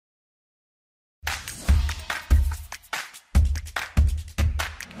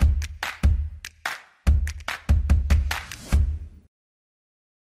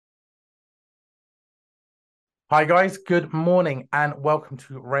Hi guys, good morning and welcome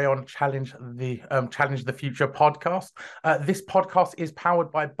to Raion Challenge the Future podcast. This podcast is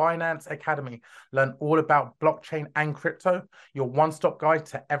powered by Binance Academy. Learn all about blockchain and crypto, your one-stop guide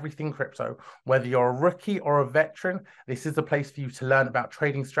to everything crypto. Whether you're a rookie or a veteran, this is the place for you to learn about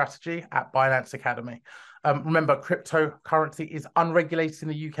trading strategy at Binance Academy. Remember, cryptocurrency is unregulated in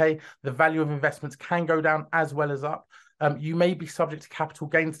the UK. The value of investments can go down as well as up. You may be subject to capital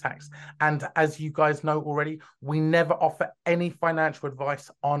gains tax. And as you guys know already, we never offer any financial advice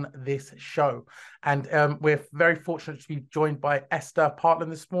on this show. And we're very fortunate to be joined by Esther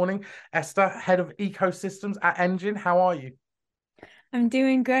Partland this morning. Esther, Head of Ecosystems at Enjin. How are you? I'm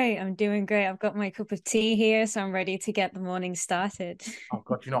doing great. I'm doing great. I've got my cup of tea here, so I'm ready to get the morning started. Oh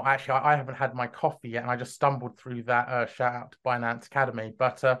God, actually, I haven't had my coffee yet, and I just stumbled through that. Shout out to Binance Academy,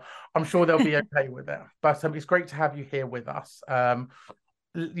 but I'm sure they'll be okay with it. But it's great to have you here with us.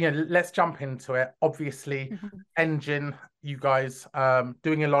 Let's jump into it. Obviously, Mhm. Enjin, you guys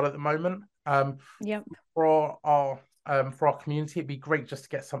doing a lot at the moment. Yep. For our community, it'd be great just to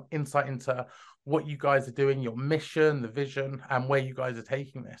get some insight into what you guys are doing, your mission, the vision, and where you guys are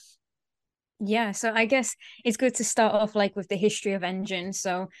taking this. Yeah, so I guess it's good to start off like with the history of Enjin.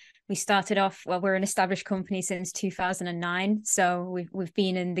 So we started off, well, we're an established company since 2009. So we've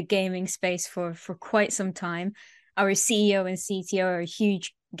been in the gaming space for quite some time. Our CEO and CTO are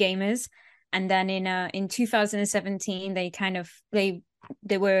huge gamers. And then in 2017,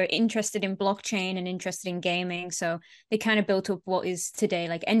 they were interested in blockchain and interested in gaming. So they kind of built up what is today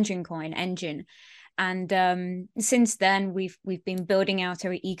like Enjin Coin, Enjin. And since then, we've been building out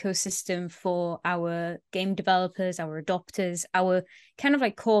our ecosystem for our game developers, our adopters. Our kind of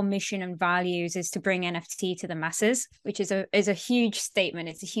like core mission and values is to bring NFT to the masses, which is a huge statement.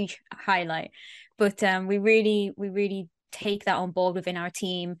 It's a huge highlight, but we really take that on board within our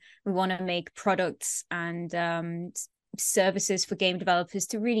team. We want to make products and services for game developers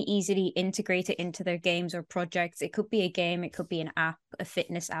to really easily integrate it into their games or projects. It could be a game, it could be an app, a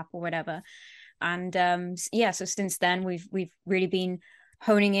fitness app, or whatever. And yeah, so since then we've really been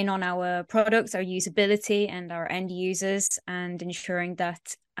honing in on our products, our usability, and our end users, and ensuring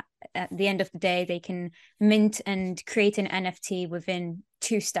that at the end of the day they can mint and create an NFT within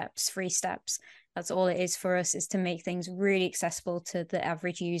 2 steps, 3 steps. That's all it is for us, is to make things really accessible to the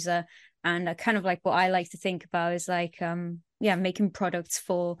average user. And kind of like what I like to think about is like yeah, making products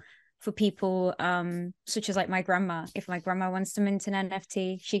for people such as like my grandma. If my grandma wants to mint an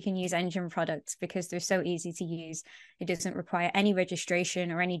NFT, she can use Enjin products because they're so easy to use. It doesn't require any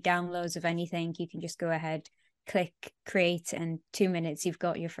registration or any downloads of anything. You can just go ahead, click, create, and 2 minutes you've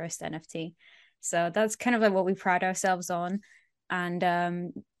got your first NFT. So that's kind of like what we pride ourselves on. And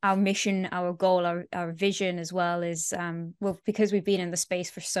our mission, our goal, our vision as well is well, because we've been in the space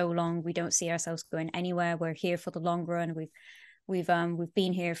for so long, we don't see ourselves going anywhere. We're here for the long run. We've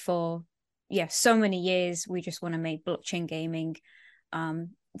been here for so many years. We just want to make blockchain gaming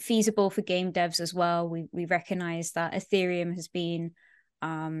feasible for game devs as well. We recognize that Ethereum has been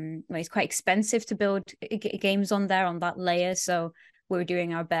well, it's quite expensive to build games on there, on that layer. So we're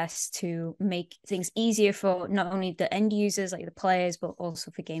doing our best to make things easier for not only the end users, like the players, but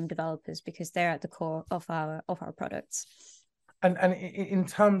also for game developers, because they're at the core of our products. And in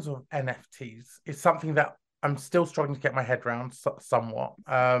terms of NFTs, it's something that I'm still struggling to get my head around somewhat.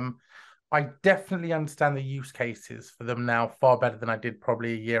 I definitely understand the use cases for them now far better than I did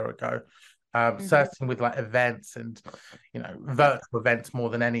probably a year ago. Mm-hmm. Certainly with like events and virtual events more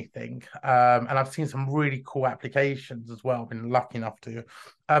than anything. And I've seen some really cool applications as well. I've been lucky enough to.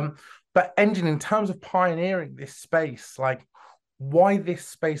 But Enjin, in terms of pioneering this space, like why this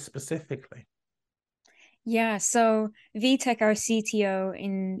space specifically? Yeah, so VTech, our CTO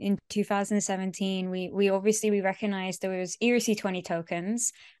in 2017, we obviously we recognized there was ERC20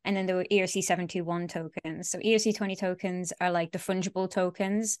 tokens, and then there were ERC721 tokens. So ERC20 tokens are like the fungible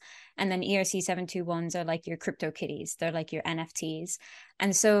tokens, and then ERC721s are like your crypto kitties. They're like your NFTs.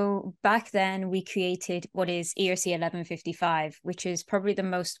 And so back then we created what is ERC1155, which is probably the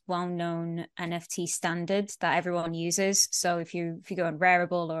most well-known NFT standard that everyone uses. So if you go on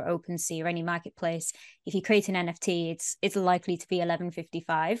Rarible or OpenSea or any marketplace, if you create an NFT, it's likely to be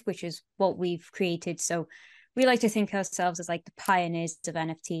 1155, which is what we've created. So we like to think ourselves as like the pioneers of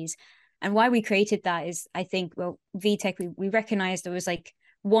NFTs. And why we created that is, I think, well, VTech, we recognized there was like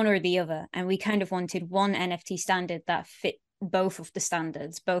one or the other, and we kind of wanted one NFT standard that fit both of the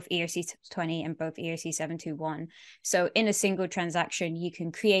standards, both ERC20 and both ERC721. So in a single transaction, you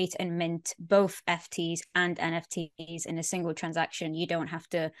can create and mint both FTs and NFTs in a single transaction. You don't have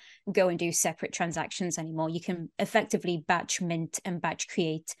to go and do separate transactions anymore. You can effectively batch mint and batch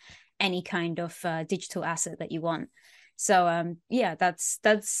create any kind of digital asset that you want. So yeah,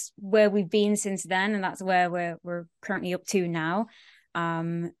 that's where we've been since then, and that's where we're currently up to now.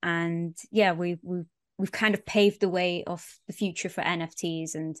 And yeah, we've kind of paved the way of the future for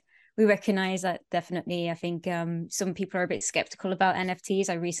NFTs, and we recognize that definitely. I think some people are a bit skeptical about NFTs.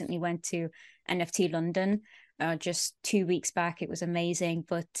 I recently went to NFT London just 2 weeks back. It was amazing,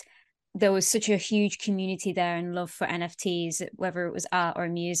 but there was such a huge community there and love for NFTs, whether it was art or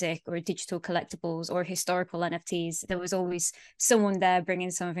music or digital collectibles or historical NFTs. There was always someone there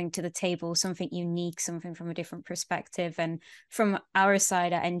bringing something to the table, something unique, something from a different perspective. And from our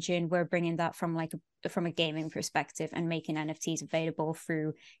side at Enjin, we're bringing that from from a gaming perspective and making NFTs available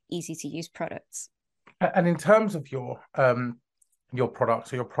through easy to use products. And in terms of your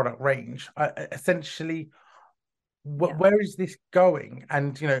products or your product range, essentially, Yeah. where is this going?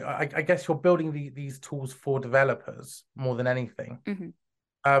 And I guess you're building these tools for developers more than anything.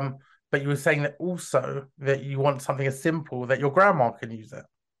 But you were saying that also that you want something as simple that your grandma can use it.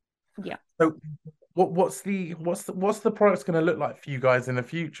 Yeah. So what's the products going to look like for you guys in the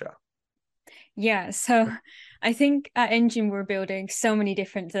future? Yeah, so I think at Enjin we're building so many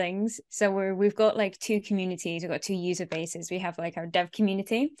different things. So we've got like two communities, we've got two user bases. We have like our dev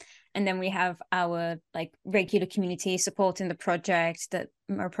community, and then we have our like regular community supporting the project that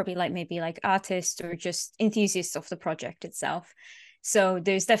are probably like maybe like artists or just enthusiasts of the project itself. So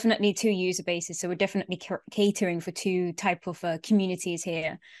there's definitely two user bases. So we're definitely catering for two type of communities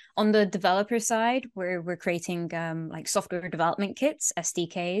here. On the developer side, we're creating like software development kits,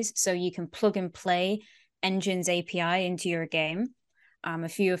 SDKs, so you can plug and play Enjin's API into your game. A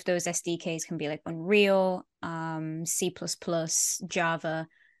few of those SDKs can be like Unreal, C++, Java,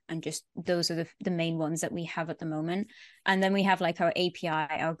 and just those are the main ones that we have at the moment. And then we have like our API,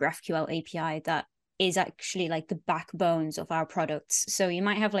 our GraphQL API that is actually like the backbones of our products. So you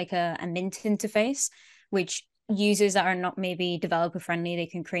might have like a Mint interface, which users that are not maybe developer friendly, they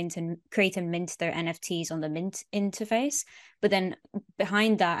can create and mint their NFTs on the Mint interface. But then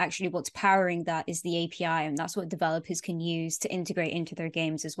behind that, actually what's powering that is the API, and that's what developers can use to integrate into their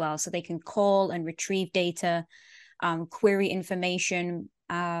games as well. So they can call and retrieve data, query information,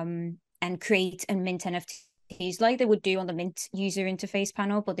 and create and mint NFTs like they would do on the Mint user interface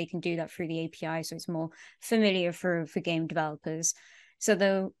panel, but they can do that through the API, so it's more familiar for game developers. So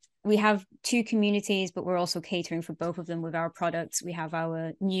though we have two communities, but we're also catering for both of them with our products. We have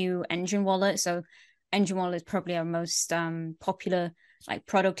our new Enjin wallet. So Enjin wallet is probably our most popular like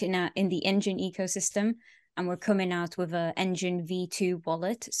product in the Enjin ecosystem, and we're coming out with a Enjin V2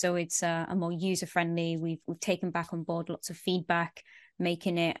 wallet. So it's a more user friendly. We've taken back on board lots of feedback,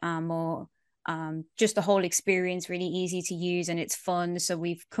 making it more just the whole experience really easy to use, and it's fun. So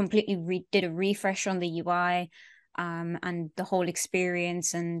we've completely did a refresh on the UI and the whole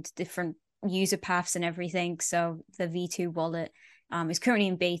experience and different user paths and everything. So the V2 wallet is currently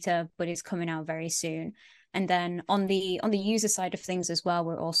in beta, but it's coming out very soon. And then on the user side of things as well,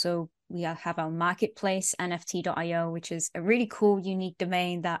 we have our marketplace, nft.io, which is a really cool, unique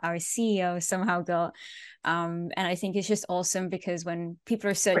domain that our CEO somehow got. And I think it's just awesome because when people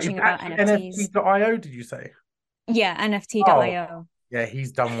are searching about NFTs. NFT.io, did you say? Yeah, Oh, nft.io. yeah,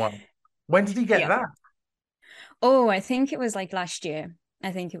 he's done well. When did he get Yeah. that? Oh, I think it was like last year.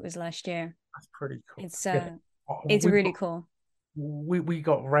 I think it was last year. That's pretty cool. It's Yeah. it's We really cool. we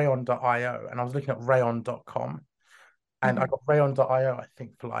got Raion.io, and I was looking at Raion.com, and I Mhm. got Raion.io, I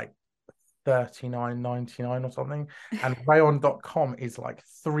think, for like 39.99 or something. And Raion.com is like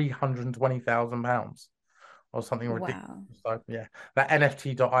 £320,000 or something ridiculous. Wow. So yeah, that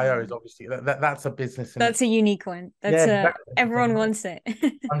NFT.io is Yeah. obviously that's a business in That's its. a unique one. Yeah, That's exactly. everyone wants it.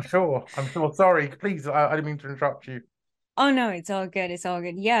 I'm sure. I'm sure. Sorry, please. I didn't mean to interrupt you. Oh no, it's all good. It's all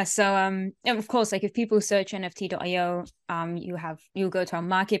good. Yeah. So and of course, like if people search nft.io, you'll go to our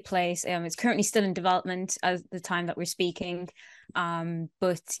marketplace. It's currently still in development at the time that we're speaking.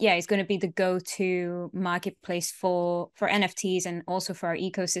 But yeah, it's going to be the go-to marketplace for NFTs and also for our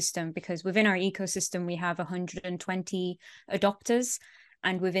ecosystem, because within our ecosystem we have 120 adopters,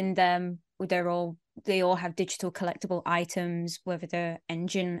 and within them they all have digital collectible items, whether they're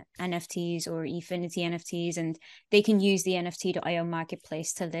Enjin NFTs or Efinity NFTs, and they can use the nft.io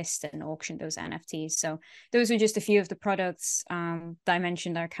marketplace to list and auction those NFTs. So those are just a few of the products that I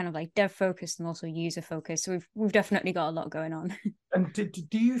mentioned that are kind of like dev focused and also user focused. So we've definitely got a lot going on. And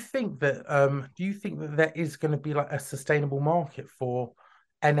do you think that there is going to be like a sustainable market for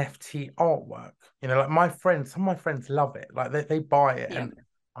NFT artwork? Like some of my friends love it. Like they buy it, Yeah. and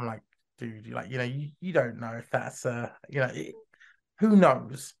I'm like, dude, you don't know if that's who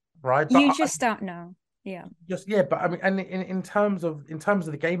knows, right? But You just don't know. Yeah. Just yeah, but I mean, and in terms of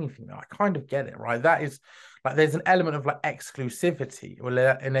the gaming thing, I kind of get it, right? That is like there's an element of like exclusivity. It will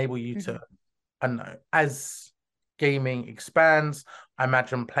enable you to, Hmm. I don't know, as gaming expands, I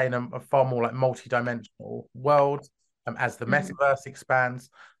imagine playing a far more like multi-dimensional world, as the Hmm. metaverse expands.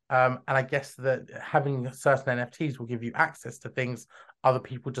 And I guess that having certain NFTs will give you access to things other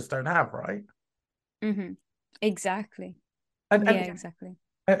people just don't have, right? Hmm. Exactly. And Yeah, and, exactly.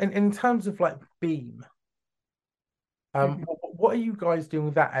 and in terms of like Beam, Hmm. what are you guys doing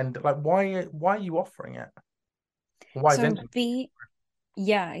with that? And like, why are you offering it? Why is So Enjin?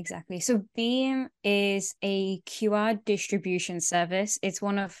 Yeah, exactly. So Beam is a QR distribution service. It's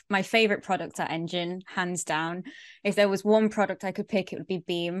one of my favorite products at Enjin, hands down. If there was one product I could pick, it would be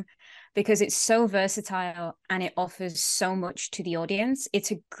Beam because it's so versatile and it offers so much to the audience.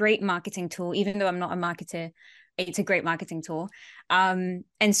 It's a great marketing tool, even though I'm not a marketer. It's a great marketing tool. And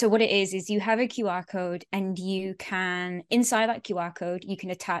so what it is you have a QR code and you can, inside that QR code, you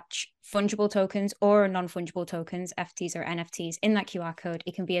can attach fungible tokens or non-fungible tokens, FTs or NFTs in that QR code.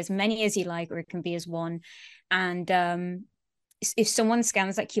 It can be as many as you like, or it can be as one. And if someone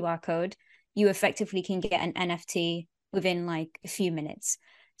scans that QR code, you effectively can get an NFT within like a few minutes.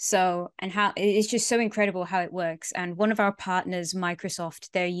 So, and how it's just so incredible how it works. And one of our partners,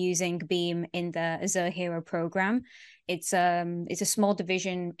 Microsoft, they're using Beam in the Azure Hero program. It's a small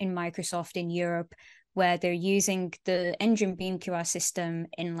division in Microsoft in Europe where they're using the Enjin Beam QR system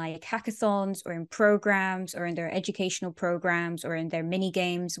in like hackathons or in programs or in their educational programs or in their mini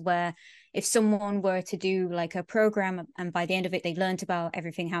games, where if someone were to do like a program and by the end of it they learned about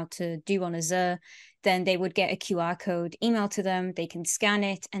everything how to do on Azure, then they would get a QR code emailed to them. They can scan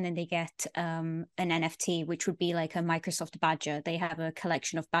it and then they get an NFT, which would be like a Microsoft badger. They have a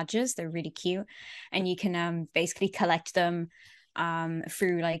collection of badges. They're really cute. And you can basically collect them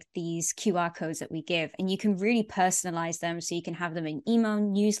through like these QR codes that we give. And you can really personalize them. So you can have them in email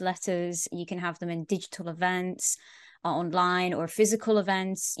newsletters, you can have them in digital events, online or physical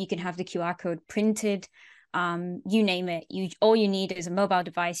events. You can have the QR code printed. You name it. All you need is a mobile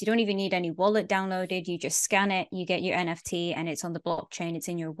device. You don't even need any wallet downloaded. You just scan it, you get your NFT, and it's on the blockchain. It's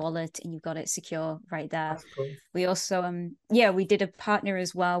in your wallet, and you've got it secure right there. That's cool. We also we did a partner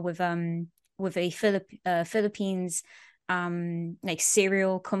as well with a Philippines like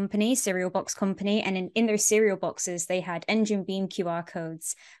cereal box company, and in their cereal boxes they had Enjin Beam QR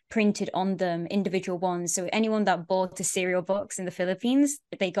codes printed on them, individual ones. So anyone that bought a cereal box in the Philippines,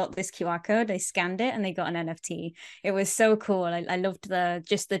 they got this QR code, they scanned it, and they got an NFT. It was so cool. I loved the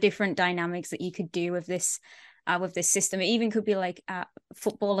different dynamics that you could do with this system. It even could be like at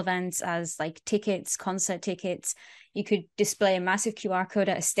football events as like tickets, concert tickets. You could display a massive QR code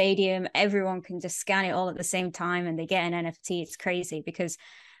at a stadium. Everyone can just scan it all at the same time and they get an NFT. It's crazy because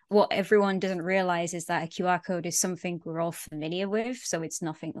what everyone doesn't realize is that a QR code is something we're all familiar with. So it's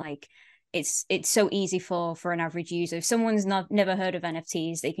nothing like it's so easy for an average user. If someone's never heard of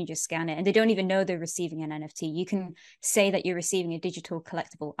NFTs, they can just scan it and they don't even know they're receiving an NFT. You can say that you're receiving a digital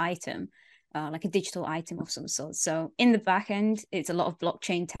collectible item, like a digital item of some sort. So in the back end, it's a lot of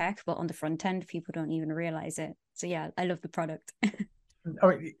blockchain tech, but on the front end, people don't even realize it. So yeah, I love the product. I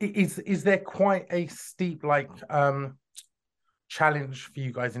mean, is there quite a steep like challenge for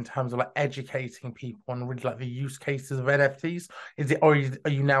you guys in terms of like educating people on really like the use cases of NFTs? Is it, or are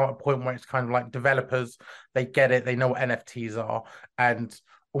you now at a point where it's kind of like developers, they get it, they know what NFTs are, and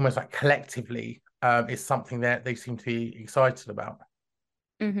almost like collectively is something that they seem to be excited about?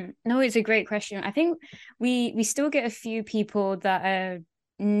 Mm-hmm. No, it's a great question. I think we still get a few people that are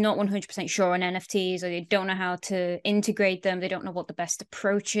not 100% sure on NFTs, or they don't know how to integrate them. They don't know what the best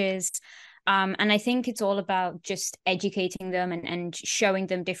approach is. And I think it's all about just educating them and showing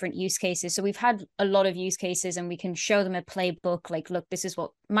them different use cases. So we've had a lot of use cases and we can show them a playbook like, look, this is what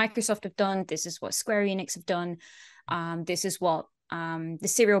Microsoft have done. This is what Square Enix have done. This is what the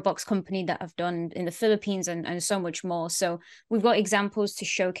cereal box company that I've done in the Philippines and so much more. So we've got examples to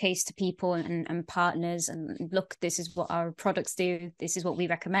showcase to people and partners and look, this is what our products do. This is what we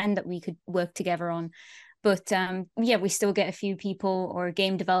recommend that we could work together on. But we still get a few people or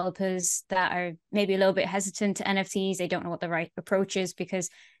game developers that are maybe a little bit hesitant to NFTs. They don't know what the right approach is because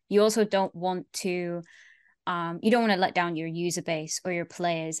you also don't want to you don't want to let down your user base or your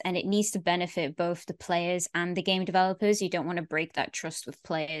players, and it needs to benefit both the players and the game developers. You don't want to break that trust with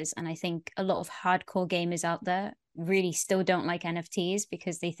players. And I think a lot of hardcore gamers out there really still don't like NFTs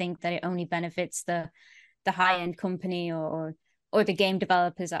because they think that it only benefits the high end company or the game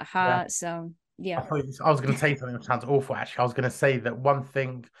developers at Yeah. heart. So I yeah. thought I was going to say something that sounds awful. Actually, I was going to say that one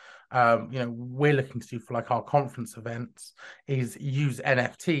thing we're looking to do for like our conference events is use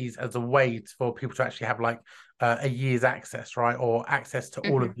NFTs as a way for people to actually have like a year's access, right, or access to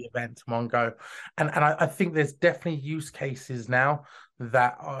all of the events in one go. And I think there's definitely use cases now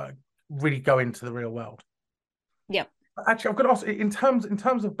that really go into the real world. Yep. Actually, I've got to ask, in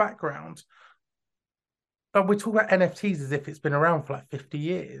terms of background, we're talking about NFTs as if it's been around for like 50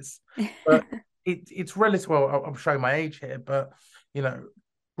 years, but it's relative. Well, I'm showing my age here, but you know,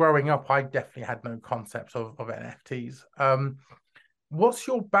 growing up, I definitely had no concept of NFTs. What's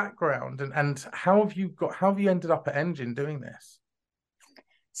your background, and how have you ended up at Enjin doing this?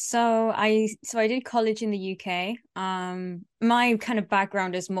 So I did college in the UK. My kind of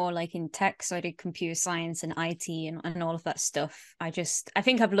background is more like in tech. So I did computer science and IT and all of that stuff. I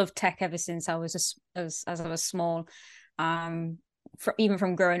think I've loved tech ever since I was as I was small. Even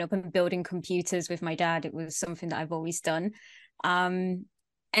from growing up and building computers with my dad, it was something that I've always done. Um,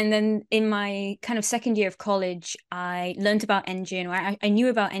 and then in my kind of second year of college, I learned about Enjin. I knew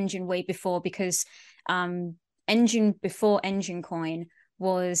about Enjin way before because Enjin before Enjin Coin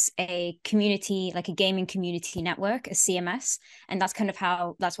was a community, like a gaming community network, a CMS. And that's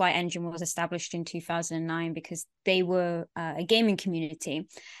why Enjin was established in 2009, because they were a gaming community.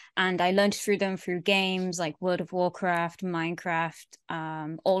 And I learned through them through games like World of Warcraft,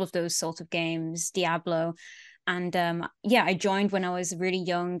 Minecraft, all of those sort of games, Diablo. And I joined when I was really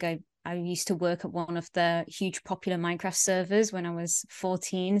young. I used to work at one of the huge popular Minecraft servers when I was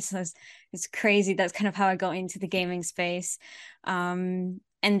 14. So it's crazy. That's kind of how I got into the gaming space.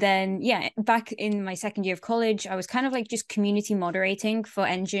 And then, back in my second year of college, I was kind of like just community moderating for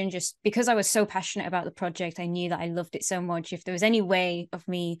Enjin, just because I was so passionate about the project. I knew that I loved it so much. If there was any way of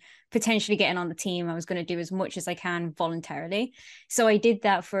me potentially getting on the team, I was going to do as much as I can voluntarily. So I did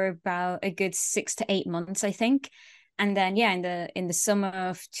that for about a good 6 to 8 months, I think. And then in the summer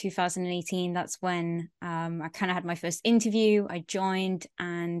of 2018, that's when I kind of had my first interview. I joined,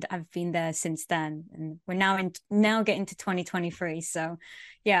 and I've been there since then. And we're now getting to 2023. So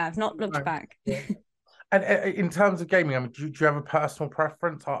I've not looked back. Yeah. And in terms of gaming, I mean, do you have a personal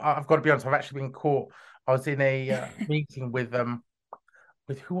preference? I've got to be honest, I've actually been caught. I was in a meeting with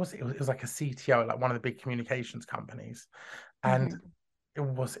who was it? It was like a CTO, like one of the big communications companies, and it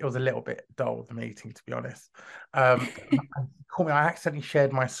was a little bit dull, the meeting, to be honest. Call me, I accidentally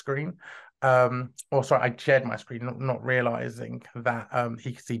shared my screen. Or sorry, I shared my screen, not realizing that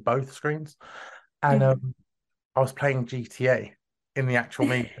he could see both screens. And I was playing GTA in the actual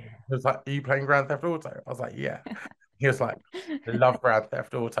meeting. He was like, "Are you playing Grand Theft Auto?" I was like, "Yeah." He was like, "I love Grand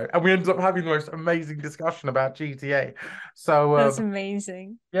Theft Auto," and we ended up having the most amazing discussion about GTA. So That's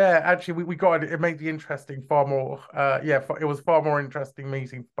amazing. yeah, actually, we got it. It made the interesting far more. It was far more interesting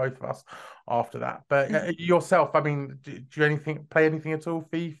meeting for both of us after that. But yourself, I mean, do you play anything at all,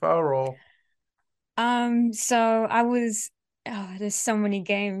 FIFA or? So I was there's so many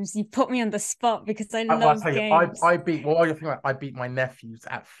games. You put me on the spot because I Well, I love tell you, games. While you're thinking about, I beat my nephews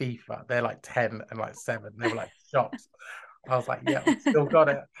at FIFA. They're like 10 and like 7. They were like shocked. I was like, yeah, still got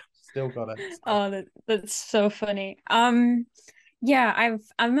it, still got it. So. Oh, that's so funny. I'm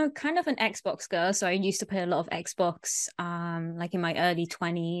a kind of an Xbox girl, so I used to play a lot of Xbox, like in my early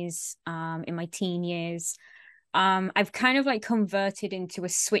 20s, in my teen years. I've kind of like converted into a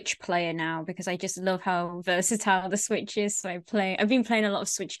Switch player now because I just love how versatile the Switch is. So I've been playing a lot of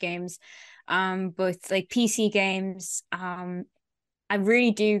Switch games, both like PC games. I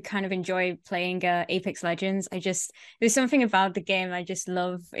really do kind of enjoy playing Apex Legends. There's something about the game I just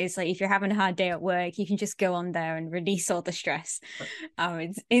love. It's like if you're having a hard day at work, you can just go on there and release all the stress.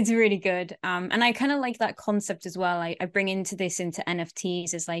 It's really good. And I kind of like that concept as well. I bring into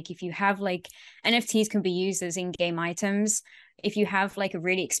NFTs. Is like if you have like NFTs can be used as in-game items. If you have like a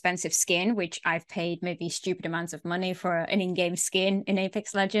really expensive skin, which I've paid maybe stupid amounts of money for an in-game skin in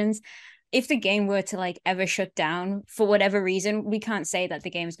Apex Legends, if the game were to like ever shut down for whatever reason, we can't say that the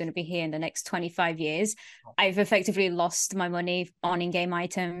game is going to be here in the next 25 years. I've effectively lost my money on in-game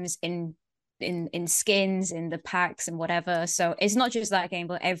items, in skins, in the packs and whatever. So it's not just that game,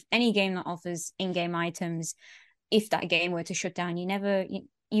 but any game that offers in-game items, if that game were to shut down,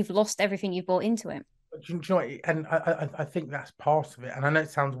 you've lost everything you bought into it. Do you know what? And I think that's part of it. And I know it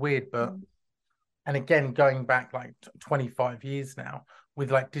sounds weird, but and again, going back like 25 years now with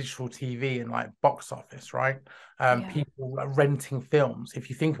like digital TV and like box office, right? People like renting films. If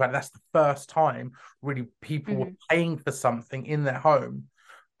you think about it, that's the first time really people were paying for something in their home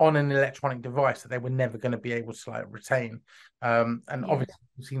on an electronic device that they were never going to be able to like retain. And obviously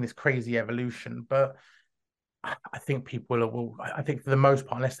we've seen this crazy evolution, but I think people will. I think for the most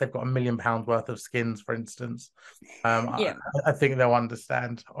part, unless they've got £1 million worth of skins, for instance, I, Yeah. I think they'll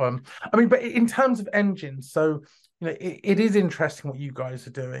understand. I mean, but in terms of engines, so it is interesting what you guys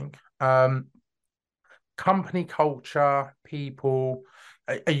are doing. Company culture, people.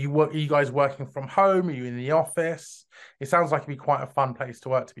 Are you guys working from home? Are you in the office? It sounds like it'd be quite a fun place to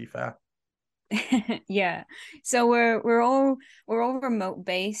work, to be fair. Yeah. So we're all remote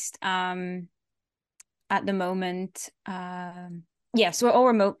based at the moment. Yeah, so we're all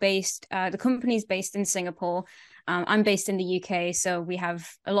remote based. The company's based in Singapore. I'm based in the UK, so we have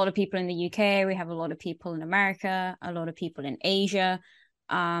a lot of people in the UK. We have a lot of people in America, a lot of people in Asia,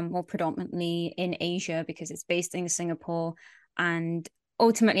 more predominantly in Asia because it's based in Singapore. And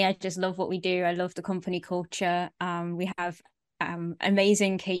ultimately, I just love what we do. I love the company culture. We have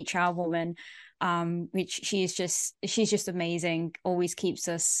amazing HR woman, which she's just amazing. Always keeps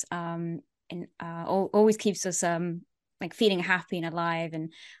us always keeps us like feeling happy and alive,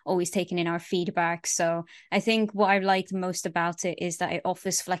 and always taking in our feedback. So I think what I liked most about it is that it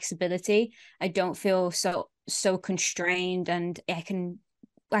offers flexibility. I don't feel so constrained, and I can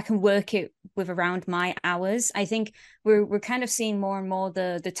work it with around my hours. I think we're kind of seeing more and more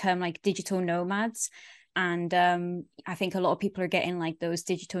the term like digital nomads. And I think a lot of people are getting like those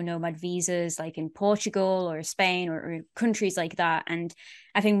digital nomad visas, like in Portugal or Spain or countries like that. And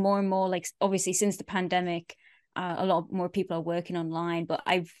I think more and more, like obviously since the pandemic, a lot more people are working online. But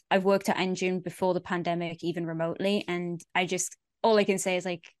I've worked at Enjin before the pandemic, even remotely, and all I can say is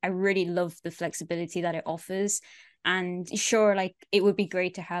like I really love the flexibility that it offers. And sure, like it would be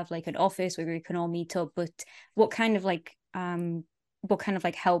great to have like an office where we can all meet up, but what kind of like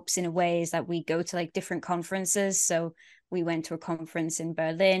helps in a way is that we go to like different conferences. So we went to a conference in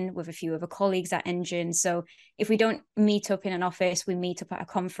Berlin with a few other colleagues at Enjin. So if we don't meet up in an office, we meet up at a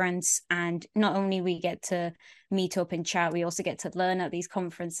conference, and not only we get to meet up and chat, we also get to learn at these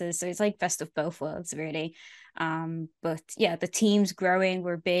conferences. So it's like best of both worlds, really. But yeah, the team's growing.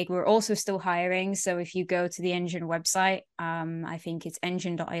 We're big. We're also still hiring. So if you go to the Enjin website, I think it's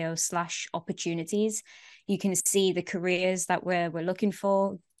enjin.io/opportunities, you can see the careers that we're looking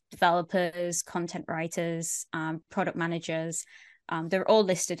for: developers, content writers, product managers. They're all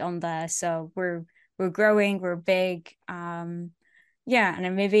listed on there. So we're growing, we're big. Yeah,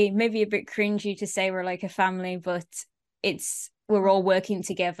 and maybe a bit cringy to say we're like a family, but we're all working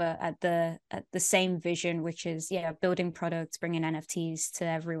together at the same vision, which is building products, bringing NFTs to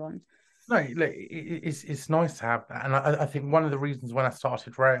everyone. No, look, it's nice to have that, and I think one of the reasons when I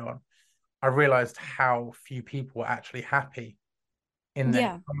started Raion, I realized how few people were actually happy in their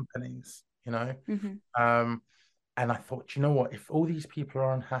Yeah. companies, you know. Mm-hmm. Um, and I thought, you know what, if all these people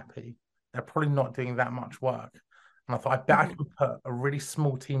are unhappy, they're probably not doing that much work. And I thought, I bet I Mm-hmm. can put a really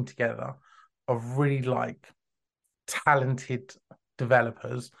small team together of really like talented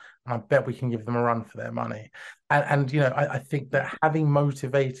developers, and I bet we can give them a run for their money. And I think that having a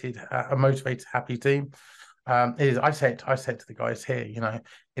motivated, happy team, is I said to the guys here,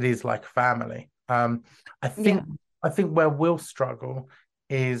 it is like family. I think Yeah. I think where we'll struggle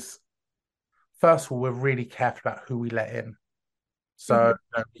is, first of all, we're really careful about who we let in. So,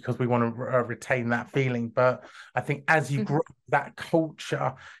 Mm-hmm. because we want to retain that feeling, but I think as you Mm-hmm. grow, that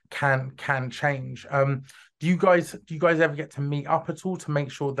culture can change. Do you guys ever get to meet up at all to make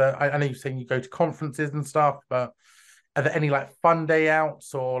sure that I know you're saying you go to conferences and stuff, but are there any like fun day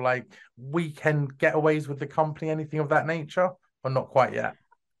outs or like weekend getaways with the company, anything of that nature, or not quite yet?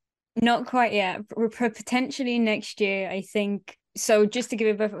 Not quite yet. We're potentially next year, I think. So just to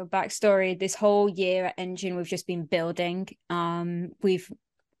give a bit of a backstory, this whole year at Enjin, we've just been building. And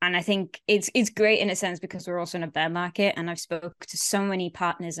I think it's great in a sense because we're also in a bear market. And I've spoke to so many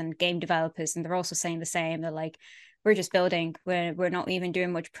partners and game developers, and they're also saying the same. They're like, we're just building. We're not even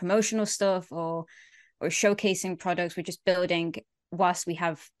doing much promotional stuff or showcasing products. We're just building whilst we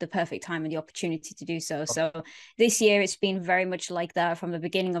have the perfect time and the opportunity to do so. So this year it's been very much like that from the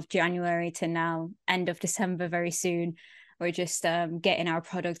beginning of January to now, end of December, very soon. We're just getting our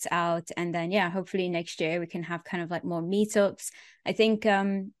products out. And then, yeah, hopefully next year we can have kind of like more meetups. I think,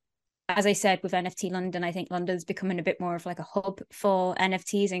 as I said, with NFT London, I think London's becoming a bit more of like a hub for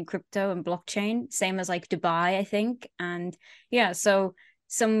NFTs and crypto and blockchain, same as like Dubai, I think. And yeah, so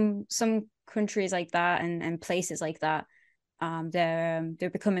some countries like that and places like that, they're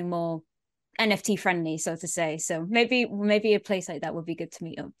becoming more NFT friendly, so to say. So maybe a place like that would be good to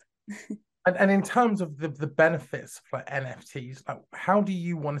meet up. And in terms of the benefits of like NFTs, like how do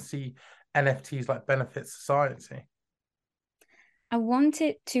you want to see NFTs like benefit society? I want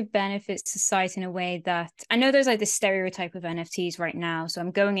it to benefit society in a way that I know there's like this stereotype of NFTs right now. So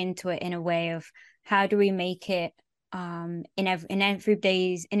I'm going into it in a way of how do we make it in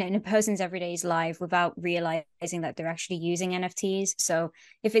a person's everyday's life without realizing that they're actually using NFTs. So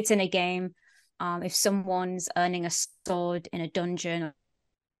if it's in a game, if someone's earning a sword in a dungeon,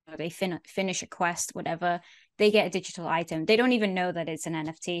 or they finish a quest, whatever, they get a digital item. They don't even know that it's an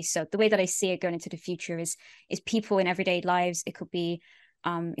NFT. So the way that I see it going into the future is people in everyday lives. It could be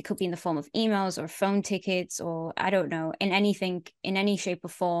in the form of emails or phone tickets, or I don't know, in anything, in any shape or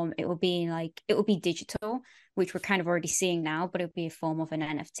form. It will be digital, which we're kind of already seeing now, but it would be a form of an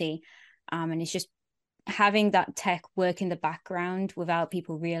NFT. And it's just having that tech work in the background without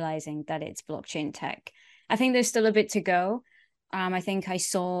people realizing that it's blockchain tech. I think there's still a bit to go. I think I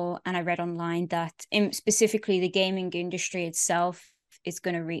saw and I read online that specifically the gaming industry itself is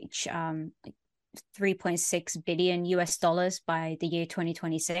going to reach 3.6 billion US dollars by the year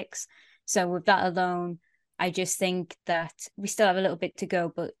 2026. So with that alone, I just think that we still have a little bit to go,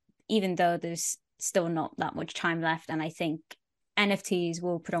 but even though there's still not that much time left, and I think NFTs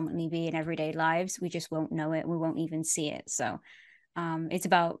will predominantly be in everyday lives, we just won't know it, we won't even see it. So it's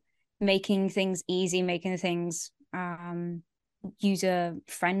about making things easy, making things user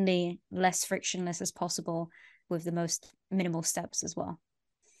friendly, less frictionless as possible, with the most minimal steps as well.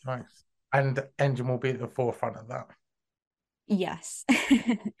 Nice. And Enjin will be at the forefront of that. Yes.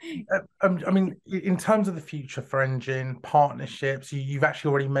 I mean, in terms of the future for Enjin partnerships, you've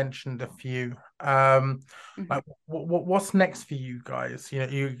actually already mentioned a few. Like, what's next for you guys? You know,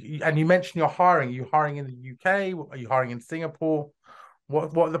 you mentioned you're hiring. Are you hiring in the UK? Are you hiring in Singapore?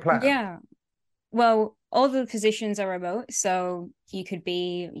 What are the plans? Yeah. Well, all the positions are remote, so you could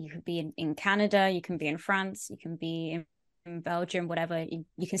be in Canada, you can be in France, you can be in Belgium, whatever.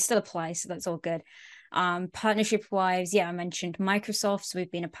 You can still apply, so that's all good. Partnership wise, yeah, I mentioned Microsoft, so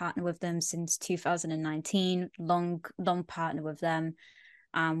we've been a partner with them since 2019, long partner with them.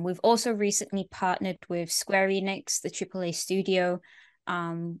 We've also recently partnered with Square Enix, the AAA studio,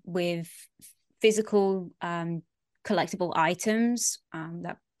 with physical collectible items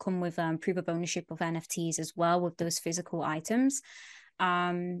that come with proof of ownership of NFTs as well, with those physical items.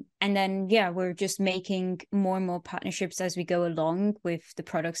 And then, yeah, we're just making more and more partnerships as we go along with the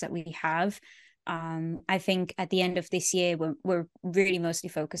products that we have. I think at the end of this year, we're really mostly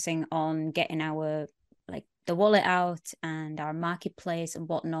focusing on getting our like the wallet out and our marketplace and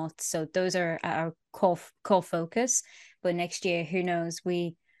whatnot. So those are our core focus. But next year, who knows?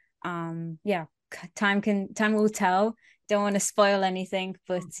 Yeah, time will tell. Don't want to spoil anything,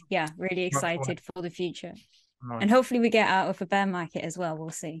 but yeah, really excited for the future. Nice. And hopefully we get out of a bear market as well. We'll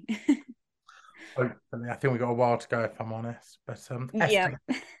see. Hopefully, I think we've got a while to go, if I'm honest. But Yeah,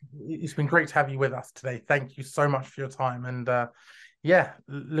 Esther, it's been great to have you with us today. Thank you so much for your time, and yeah,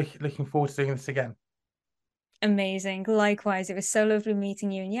 looking forward to doing this again. amazing. Likewise, it was so lovely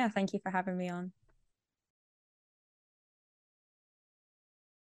meeting you. And yeah, thank you for having me on.